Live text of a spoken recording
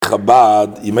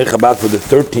Chabad for the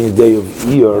 13th day of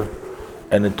Iyar,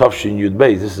 and in Tafshin Yud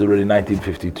Beis. This is already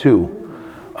 1952.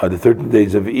 The 13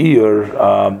 days of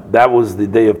Iyar, that was the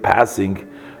day of passing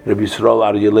Rabbi Yisrael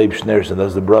Aryeh Leib Schneerson.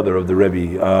 That's the brother of the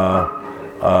Rebbe,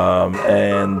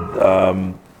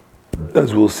 and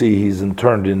as we'll see, he's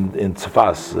interned in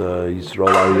Tzfas.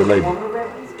 Yisrael Aryeh Leib.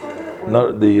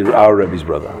 No, our Rebbe's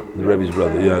brother. The Rebbe's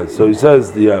brother. Yeah. So he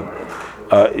says he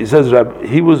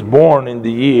was born in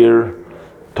the year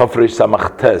Tofresh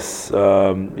Samach Tes.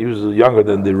 He was younger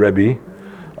than the Rebbe.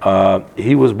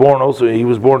 He was born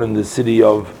in the city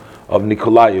of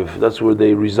Nikolaev. That's where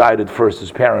they resided first.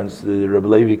 His parents, the Rebbe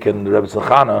Levik and the Rebbe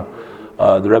Tzachana,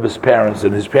 the Rebbe's parents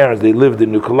and his parents, they lived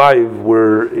in Nikolaev,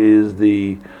 where is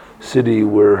the city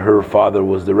where her father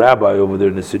was the rabbi over there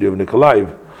in the city of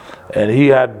Nikolaev. And he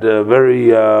had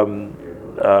very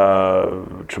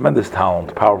tremendous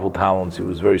talent, powerful talents. He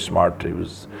was very smart. He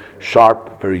was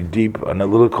sharp, very deep,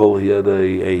 analytical. He had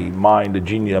a mind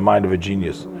of a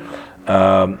genius.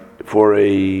 For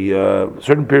a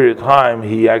certain period of time,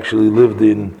 he actually lived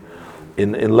in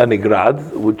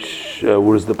Leningrad, which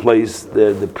was the place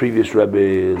that the previous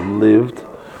Rebbe lived,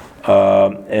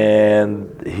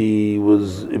 and he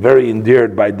was very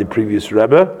endeared by the previous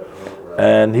Rebbe,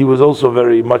 and he was also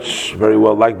very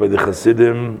well liked by the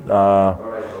Hasidim,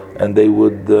 and they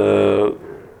would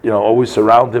always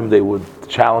surround him. They would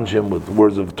challenge him with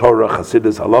words of Torah,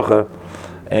 Hasidus, Halacha,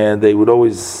 and they would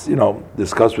always,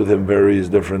 discuss with him various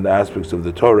different aspects of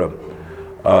the Torah.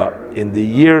 In the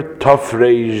year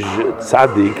Tafresh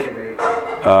Tzadik,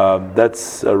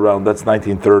 that's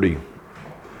 1930.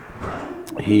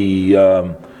 He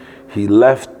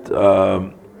left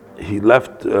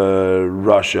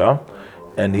Russia,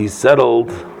 and he settled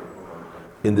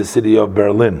in the city of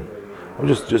Berlin. It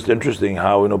was just interesting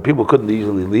how people couldn't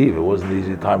easily leave. It wasn't an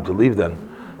easy time to leave then.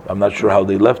 I'm not sure how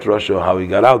they left Russia or how he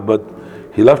got out, but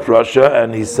he left Russia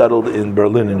and he settled in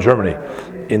Berlin, in Germany.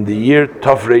 In the year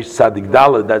Tafresh Tzadik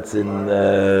Daled, that's in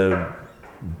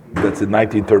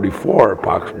 1934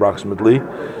 approximately,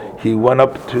 he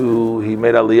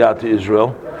made Aliyah to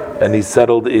Israel, and he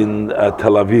settled in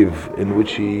Tel Aviv, in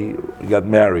which he got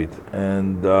married.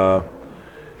 And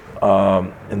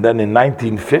then in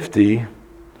 1950,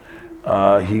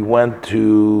 he went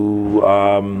to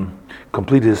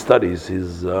complete his studies,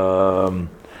 his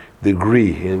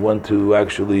degree. He went to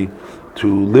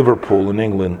Liverpool in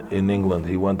England.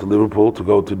 He went to Liverpool to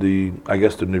go to the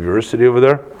university over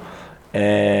there.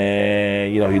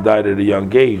 And he died at a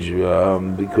young age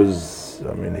because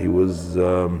he was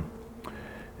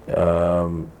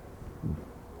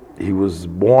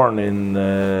born in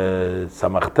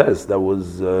Samach Tes. That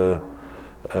was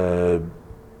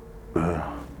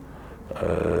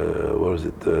what was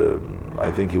it?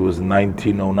 I think he was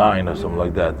 1909 or something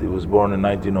like that. He was born in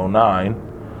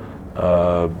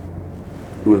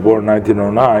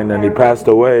 1909. And he passed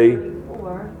away.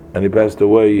 And he passed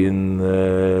away in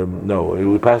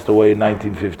he passed away in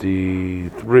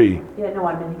 1953. Yeah, no,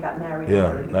 I mean he got married.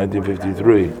 Yeah,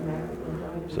 1953.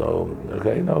 So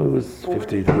he was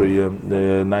 53.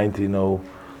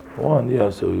 1901. Yeah,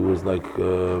 so he was like.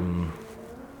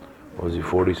 Was he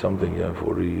 40 something? Yeah,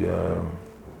 40. It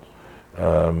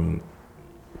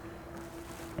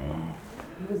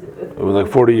was like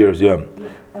 40 years. Yeah.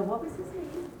 And what was his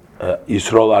name?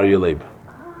 Yisrael Aryeh Leib.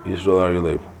 Yisrael Aryeh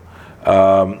Leib.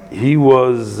 He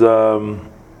was. The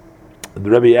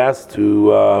Rebbe asked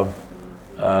to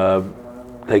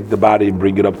take the body and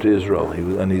bring it up to Israel.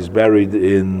 He's buried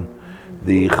in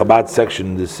the Chabad section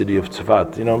in the city of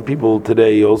Tzfat. People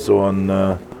today also on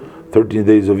 13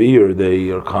 days of Iyar,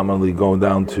 they are commonly going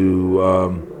down to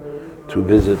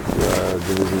visit the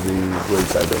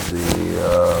gravesite of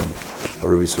the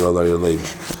Rabbi Yisrael Aryeh Leib.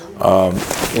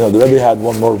 The Rebbe had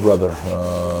one more brother.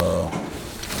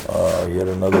 He had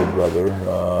another brother,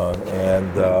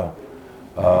 and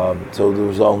so there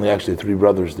was only actually three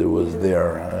brothers that was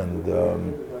there, and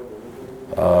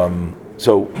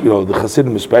so the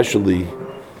Hasidim especially,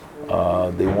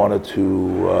 they wanted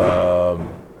to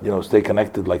stay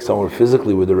connected, like somewhere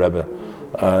physically with the Rebbe.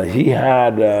 He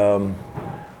had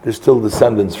there's still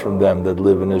descendants from them that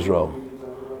live in Israel,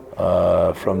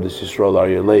 from this Yisrael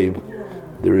Aryeh Leib.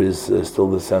 There is still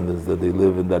descendants that they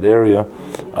live in that area.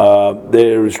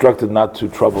 They're instructed not to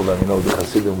trouble them. The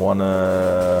Hasidim want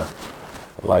to,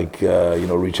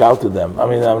 reach out to them. I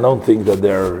don't think that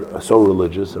they're so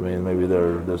religious. Maybe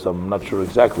there's some, I'm not sure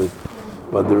exactly,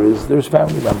 but there's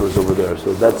family members over there.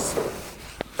 So that's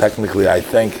technically, I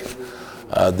think,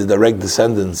 the direct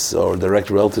descendants or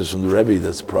direct relatives from the Rebbe.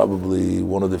 That's probably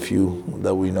one of the few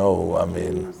that we know.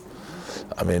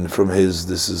 I mean, from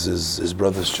this is his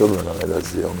brother's children. I mean,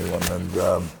 that's the only one. And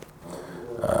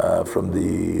from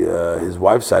his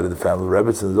wife's side of the family,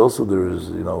 Rebbetzin, also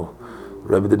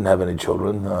Rebbe didn't have any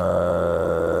children.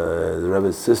 The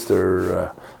Rebbe's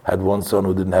sister had one son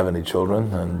who didn't have any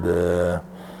children, and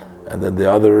then the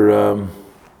other,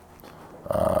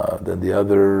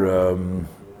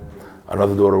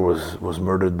 another daughter was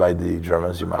murdered by the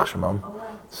Germans, Yimach Shemam.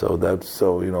 So that's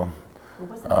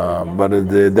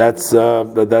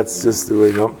just the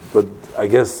way. But I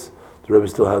guess the Rebbe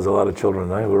still has a lot of children,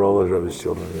 right? We're all the Rebbe's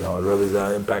children. The Rebbe's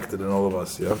impacted in all of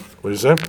us. Yeah. What do you say?